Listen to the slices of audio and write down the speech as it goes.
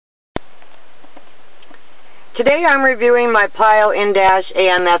Today I'm reviewing my PYLE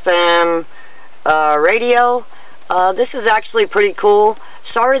AM FM radio. This is actually pretty cool.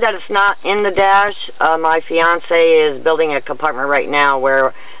 Sorry that it's not in the dash. My fiance is building a compartment right now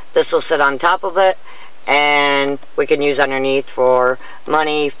where this will sit on top of it and we can use underneath for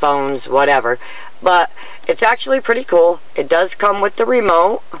money, phones, whatever. But it's actually pretty cool. It does come with the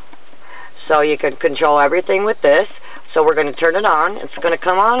remote, so you can control everything with this. So we're going to turn it on. It's going to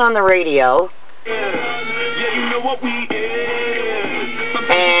come on the radio.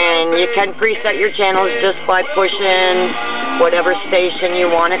 And you can preset your channels just by pushing whatever station you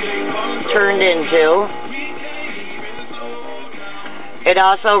want it turned into. It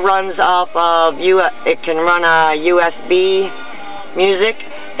also runs off of it can run a USB music.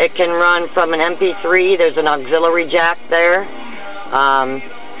 It can run from an MP3. There's an auxiliary jack there.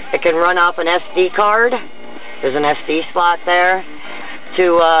 It can run off an SD card. There's an SD slot there.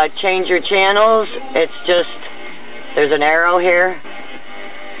 To change your channels, it's just, there's an arrow here,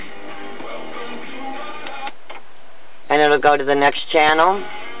 and it'll go to the next channel.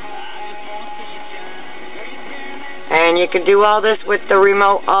 And you can do all this with the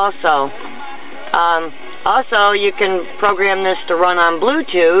remote also. Also, you can program this to run on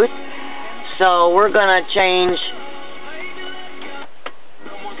Bluetooth, so we're going to change...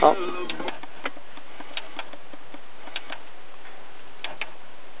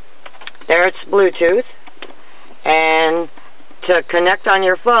 There, it's Bluetooth, and to connect on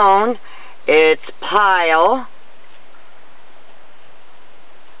your phone, it's PYLE.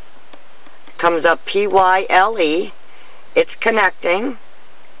 Comes up PYLE. It's connecting.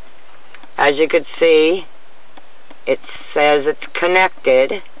 As you can see, it says it's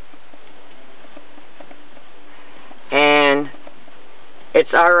connected, and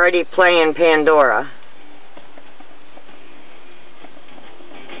it's already playing Pandora.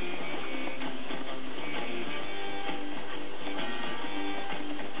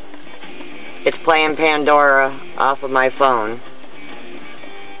 It's playing Pandora off of my phone.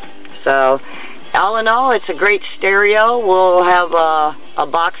 So, all in all, it's a great stereo. We'll have a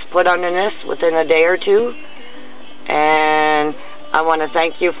box put under this within a day or two. And I want to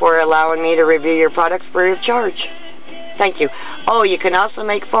thank you for allowing me to review your products free of charge. Thank you. Oh, you can also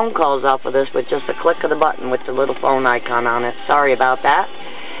make phone calls off of this with just a click of the button with the little phone icon on it. Sorry about that.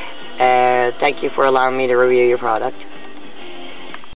 Thank you for allowing me to review your product.